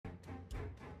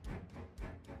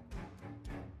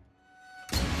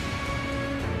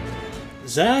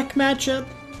Zac matchup?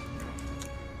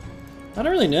 I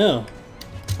don't really know.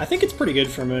 I think it's pretty good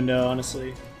for Mundo,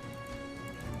 honestly.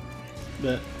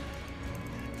 But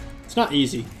it's not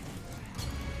easy.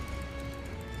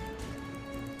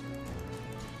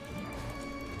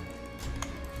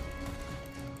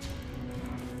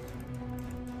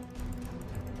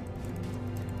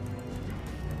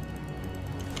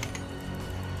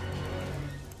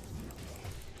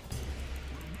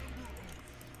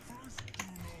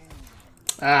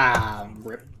 Ah,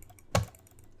 rip.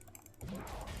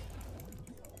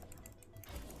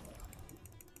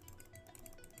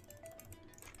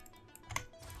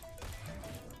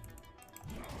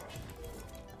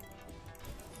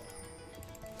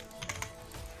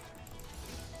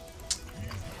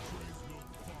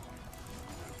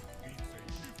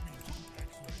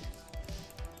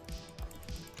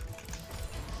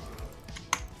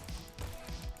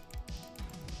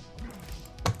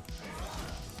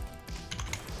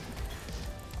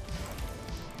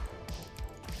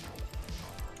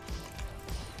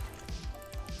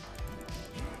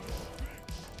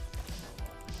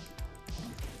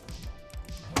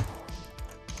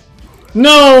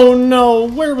 No, no!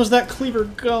 Where was that cleaver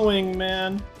going,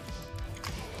 man?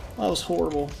 That was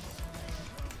horrible.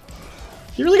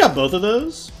 You really got both of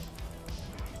those?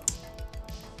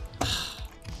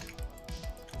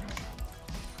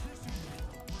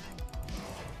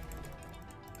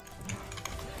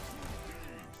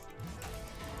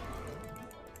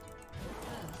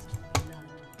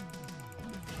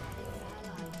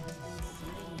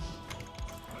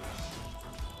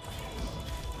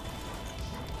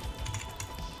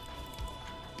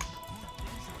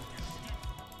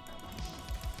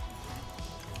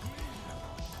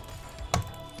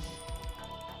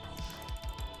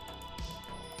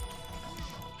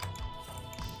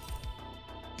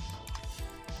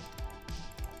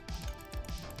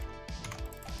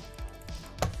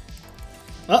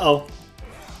 Uh-oh.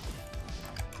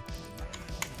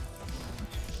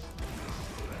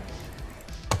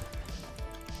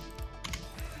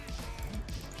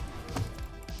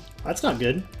 That's not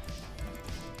good.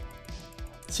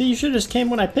 See, you should have just came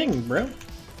when I pinged, bro. It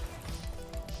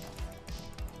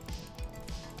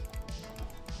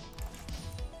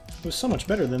was so much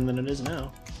better than it is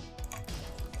now.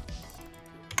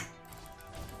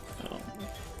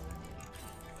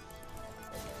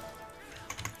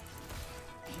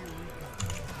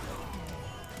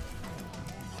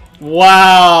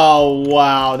 Wow,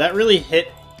 wow, that really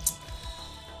hit.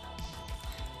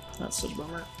 That's such a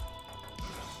bummer.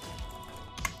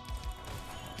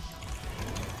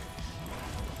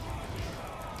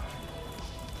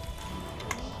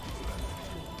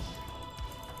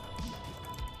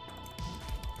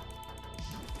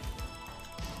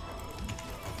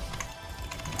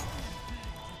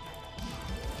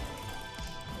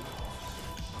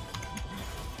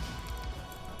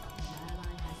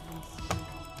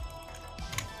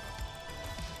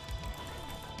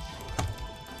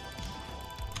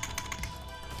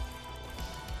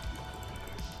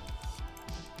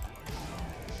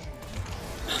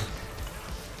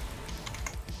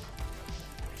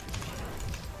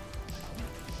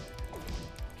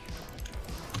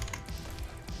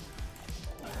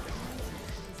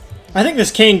 I think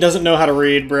this Kane doesn't know how to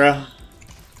read, bruh.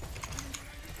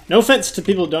 No offense to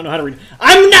people who don't know how to read.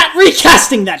 I'm not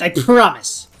recasting that, I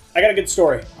promise! I got a good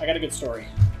story. I got a good story.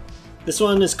 This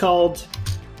one is called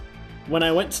When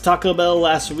I Went to Taco Bell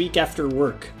Last Week After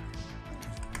Work.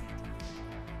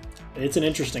 It's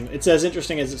as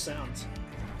interesting as it sounds.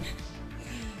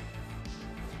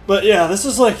 But yeah, this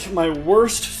is like my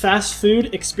worst fast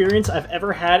food experience I've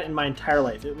ever had in my entire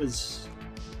life. It was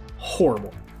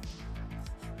horrible.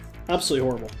 Absolutely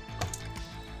horrible.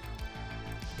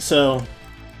 So,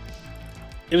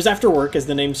 it was after work, as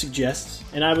the name suggests,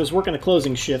 and I was working a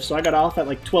closing shift, so I got off at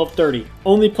like 12:30.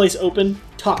 Only place open,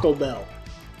 Taco Bell.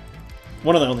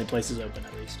 One of the only places open,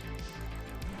 at least.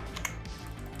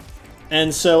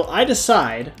 And so I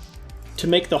decide to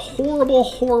make the horrible,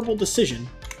 horrible decision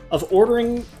of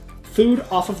ordering food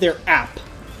off of their app.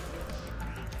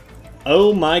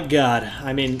 Oh my god.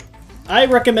 I mean, I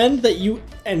recommend that you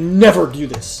never do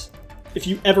this. If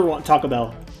you ever want Taco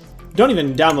Bell, don't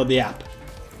even download the app.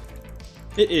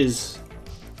 It is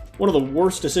one of the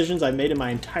worst decisions I've made in my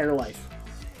entire life.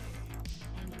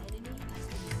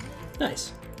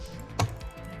 Nice.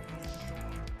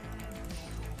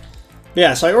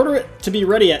 Yeah, so I order it to be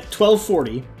ready at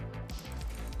 12:40,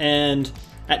 and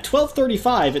at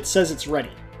 12:35 it says it's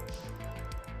ready.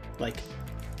 Like,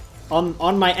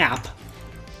 on my app,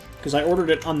 because I ordered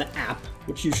it on the app,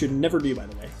 which you should never do, by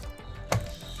the way.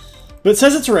 But it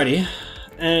says it's ready,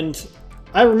 and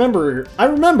I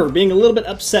remember being a little bit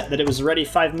upset that it was ready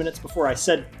 5 minutes before I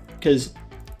said, because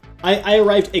I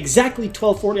arrived exactly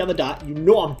 12:40 on the dot. You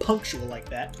know I'm punctual like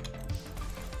that.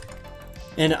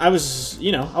 And I was,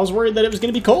 you know, I was worried that it was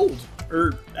going to be cold.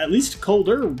 Or at least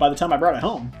colder by the time I brought it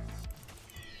home.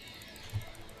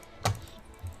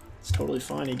 It's totally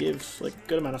fine. He gave, like, a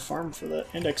good amount of farm for that,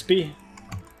 and XP.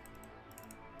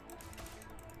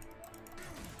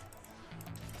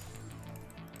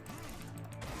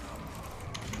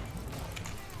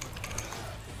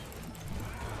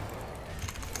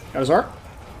 Got his art.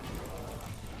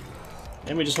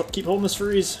 And we just keep holding this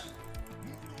freeze.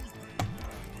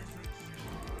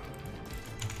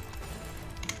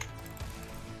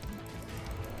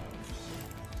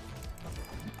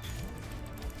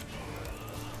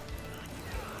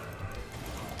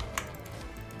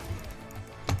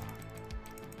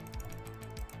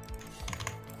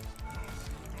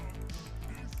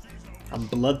 I'm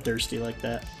bloodthirsty like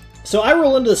that. So I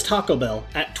roll into this Taco Bell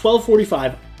at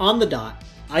 12:45 on the dot.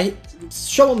 I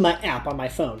show them my app on my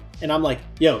phone, and I'm like,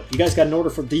 yo, you guys got an order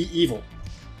for TheeEvil?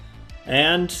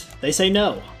 And they say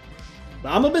no.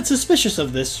 But I'm a bit suspicious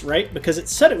of this, right? Because it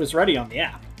said it was ready on the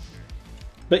app.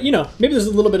 But, you know, maybe there's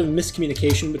a little bit of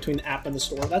miscommunication between the app and the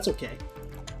store. That's okay.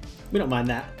 We don't mind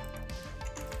that.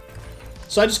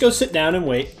 So I just go sit down and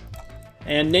wait,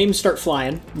 and names start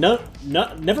flying. No,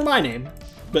 never my name,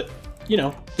 but, you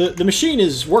know, the machine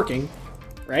is working,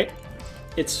 right?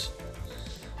 It's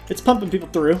pumping people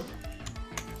through.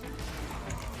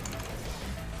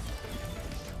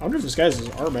 I wonder if this guy's his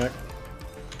R back.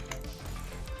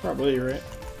 Probably, right?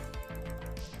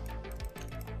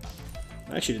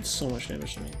 I actually did so much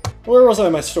damage to me. Where was I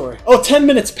in my story? Oh, 10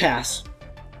 minutes pass.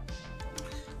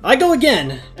 I go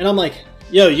again, and I'm like,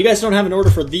 yo, you guys don't have an order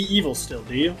for TheeEvil still,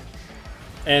 do you?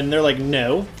 And they're like,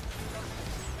 no.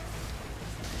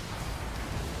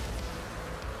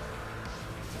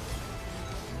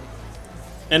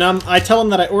 And I tell him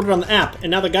that I ordered on the app,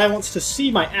 and now the guy wants to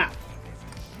see my app.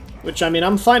 Which, I mean,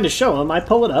 I'm fine to show him. I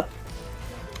pull it up,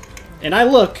 and I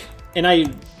look, and I...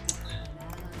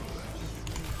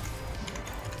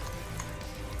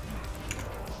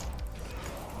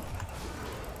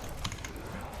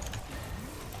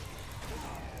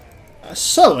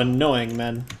 So annoying,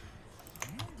 man.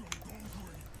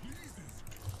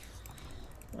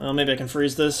 Well, maybe I can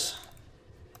freeze this.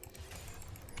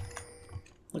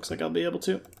 Looks like I'll be able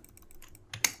to.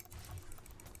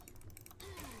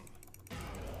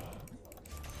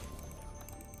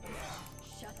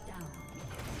 Shut down.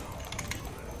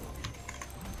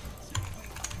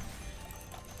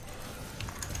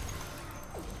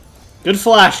 Good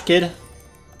flash, kid.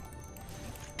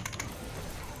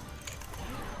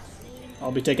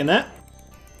 I'll be taking that.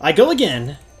 I go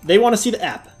again. They want to see the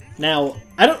app. Now,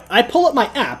 I pull up my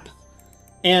app,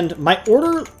 and my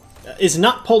order is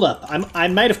not pulled up. I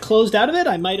might have closed out of it.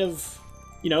 I might have,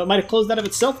 you know, it might have closed out of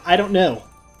itself. I don't know,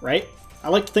 right? I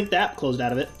like to think the app closed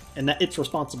out of it, and that it's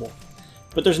responsible.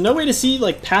 But there's no way to see,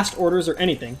 like, past orders or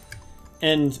anything.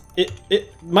 And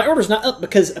my order's not up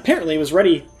because apparently it was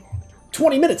ready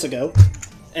 20 minutes ago,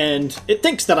 and it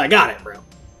thinks that I got it, bro.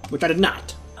 Which I did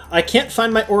not. I can't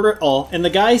find my order at all, and the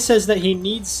guy says that he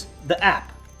needs the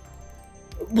app.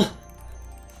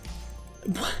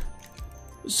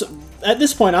 So, at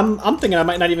this point, I'm thinking I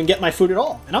might not even get my food at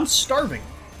all, and I'm starving.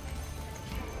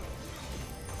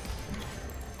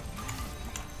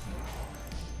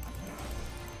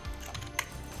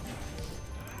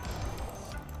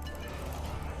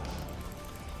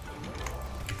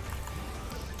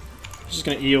 He's just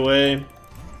gonna E away.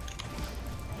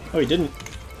 Oh, he didn't.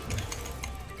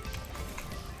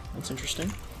 That's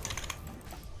interesting.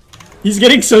 He's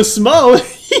getting so small!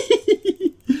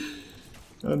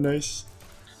 Oh, nice.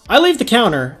 I leave the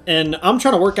counter, and I'm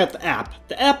trying to work out the app.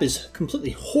 The app is completely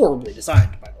horribly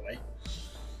designed, by the way.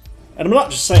 And I'm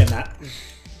not just saying that.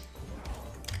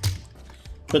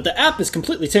 But the app is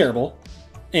completely terrible,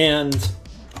 and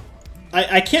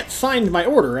I can't find my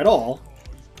order at all.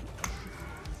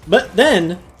 But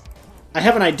then, I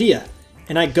have an idea,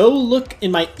 and I go look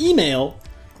in my email,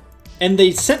 and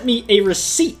they sent me a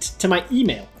receipt to my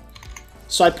email.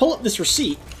 So I pull up this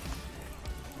receipt,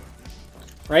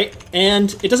 right?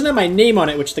 And it doesn't have my name on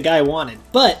it, which the guy wanted,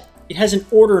 but it has an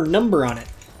order number on it.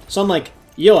 So I'm like,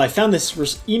 yo, I found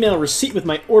this email receipt with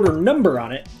my order number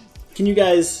on it. Can you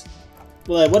guys,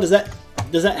 well, what does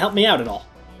that help me out at all?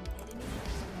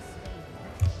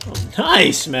 Oh,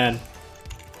 nice, man.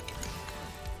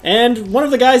 And one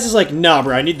of the guys is like, nah,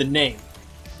 bro, I need the name.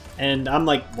 And I'm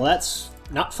like, well, that's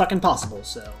not fucking possible,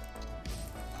 so.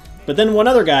 But then one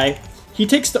other guy, he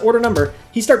takes the order number,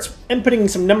 he starts inputting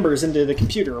some numbers into the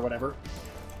computer or whatever.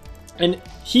 And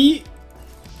he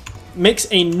makes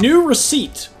a new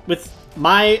receipt with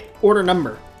my order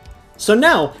number. So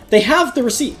now they have the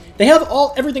receipt. They have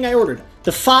everything I ordered.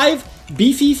 The 5-layer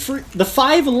beefy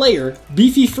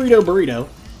Frito burrito,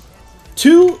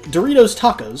 2 Doritos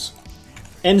tacos,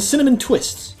 and cinnamon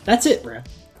twists. That's it, bruh.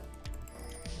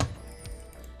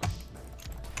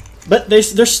 But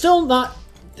they're still not.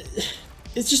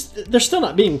 It's just they're still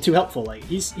not being too helpful. Like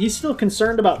he's still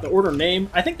concerned about the order name.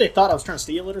 I think they thought I was trying to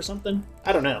steal it or something.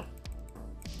 I don't know.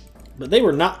 But they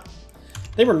were not.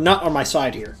 They were not on my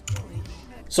side here.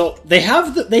 So they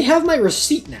have my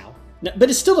receipt now, but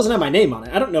it still doesn't have my name on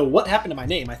it. I don't know what happened to my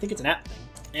name. I think it's an app thing,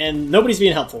 and nobody's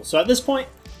being helpful. So at this point,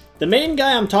 the main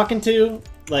guy I'm talking to,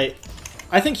 like,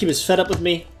 I think he was fed up with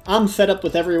me. I'm fed up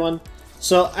with everyone.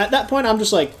 So at that point, I'm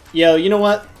just like, yo, you know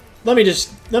what? Let me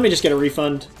just get a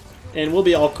refund, and we'll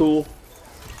be all cool.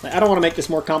 Like, I don't want to make this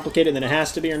more complicated than it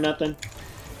has to be or nothing.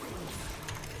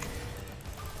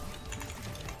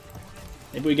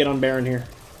 Maybe we get on Baron here.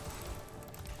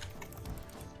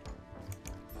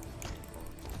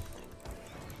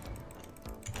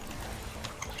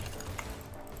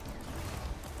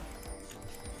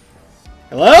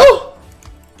 Hello?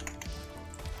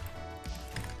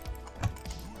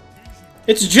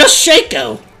 It's just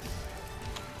Shaco.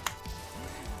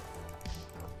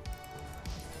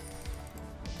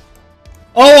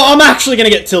 Oh, I'm actually gonna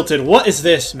get tilted. What is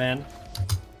this, man?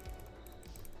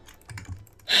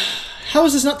 How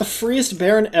is this not the freest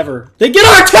Baron ever? They get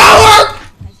our tower!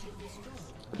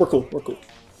 We're cool, we're cool.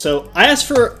 So, I asked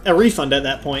for a refund at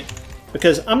that point,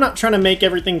 because I'm not trying to make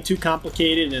everything too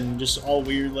complicated and just all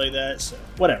weird like that, so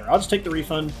whatever. I'll just take the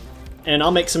refund, and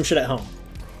I'll make some shit at home.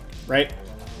 Right?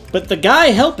 But the guy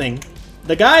helping,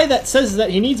 the guy that says that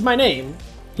he needs my name,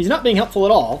 he's not being helpful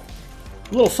at all.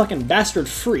 Little fucking bastard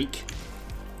freak.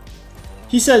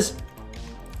 He says...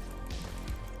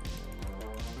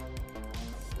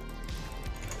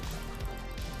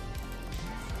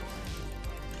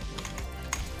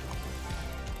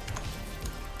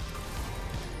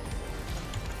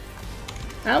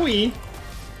 Owie.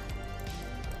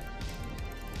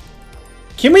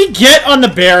 Can we get on the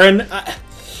Baron?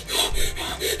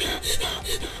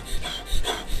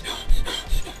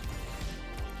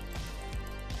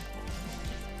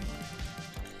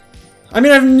 I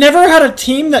mean, I've never had a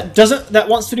team that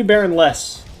wants to do Baron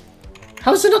less.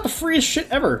 How is it not the freest shit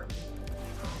ever?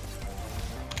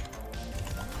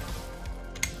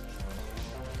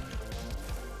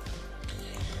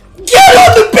 Get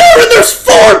on the Baron! There's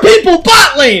 4 people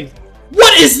bot lane!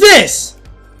 What is this?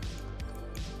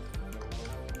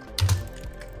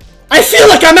 I feel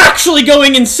like I'm actually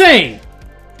going insane!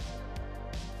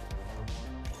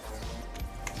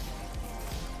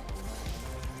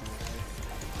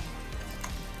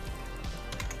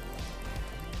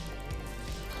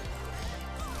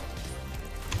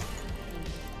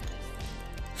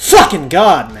 Fucking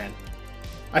God, man.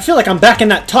 I feel like I'm back in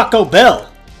that Taco Bell.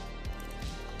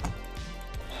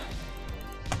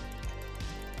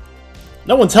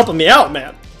 No one's helping me out,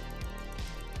 man.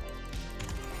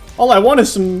 All I want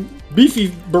is some beefy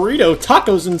burrito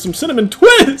tacos and some cinnamon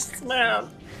twists, man.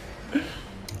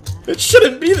 It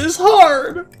shouldn't be this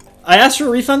hard. I asked for a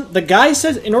refund. The guy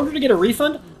says in order to get a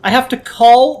refund, I have to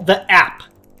call the app.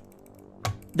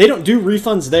 They don't do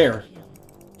refunds there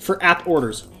for app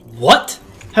orders. What?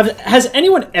 Has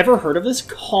anyone ever heard of this?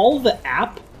 Call the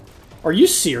app? Are you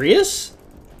serious?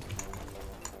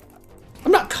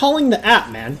 I'm not calling the app,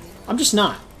 man. I'm just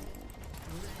not.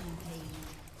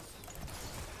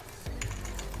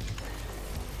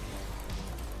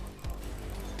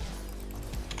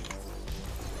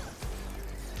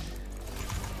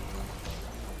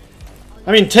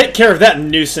 I mean, take care of that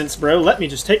nuisance, bro. Let me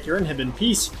just take your inhib in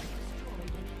peace.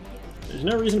 There's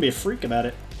no reason to be a freak about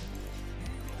it.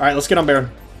 Alright, let's get on Baron.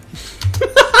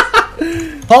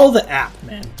 Call the app,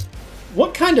 man.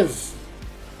 What kind of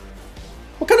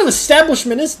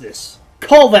establishment is this?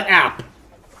 Call the app.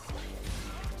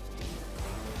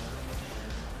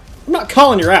 I'm not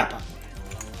calling your app.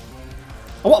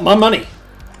 I want my money.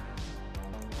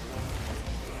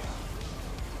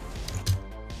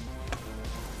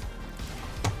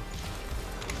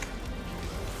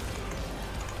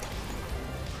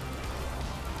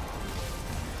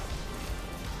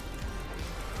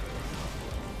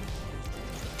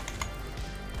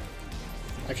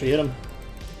 Actually hit him.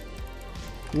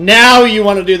 Now you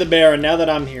want to do the Baron, now that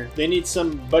I'm here. They need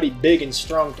somebody big and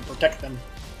strong to protect them.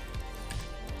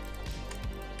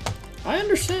 I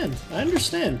understand. I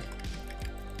understand.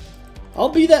 I'll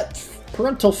be that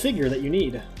parental figure that you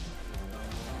need.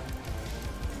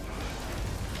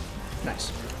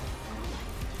 Nice.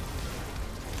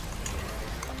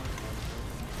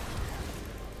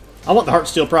 I want the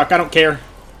Heartsteel proc, I don't care.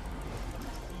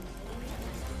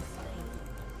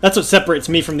 That's what separates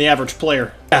me from the average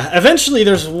player. Yeah, eventually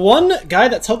there's one guy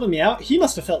that's helping me out. He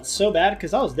must have felt so bad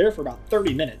because I was there for about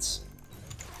 30 minutes.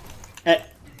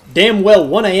 At damn well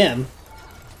 1 a.m.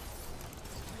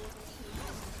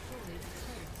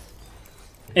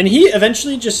 And he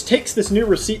eventually just takes this new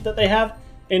receipt that they have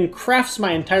and crafts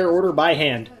my entire order by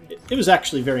hand. It was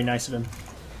actually very nice of him.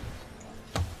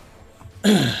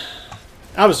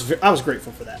 I was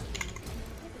grateful for that.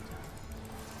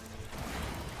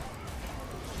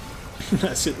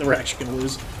 We're actually gonna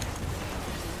lose.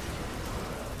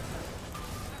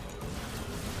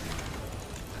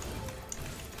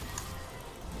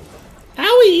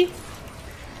 Owie!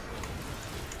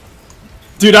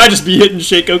 Dude, I just be hitting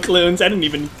Shaco clones. I didn't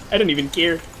even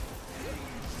care.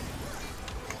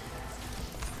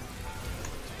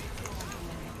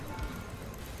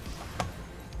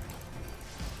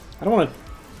 I don't want to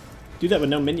do that with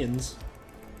no minions.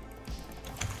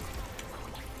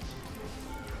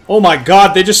 Oh my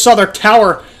god, they just saw their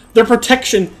tower, their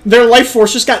protection, their life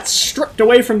force just got stripped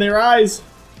away from their eyes.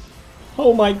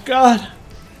 Oh my god.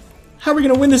 How are we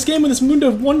going to win this game when this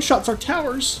Mundo one-shots our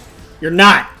towers? You're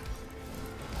not.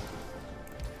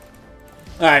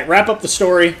 Alright, wrap up the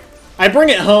story. I bring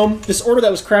it home, this order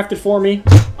that was crafted for me.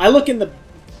 I look in the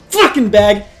fucking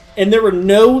bag, and there were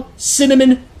no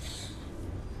cinnamon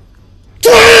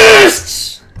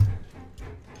twists!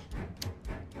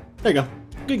 There you go.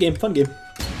 Good game, fun game.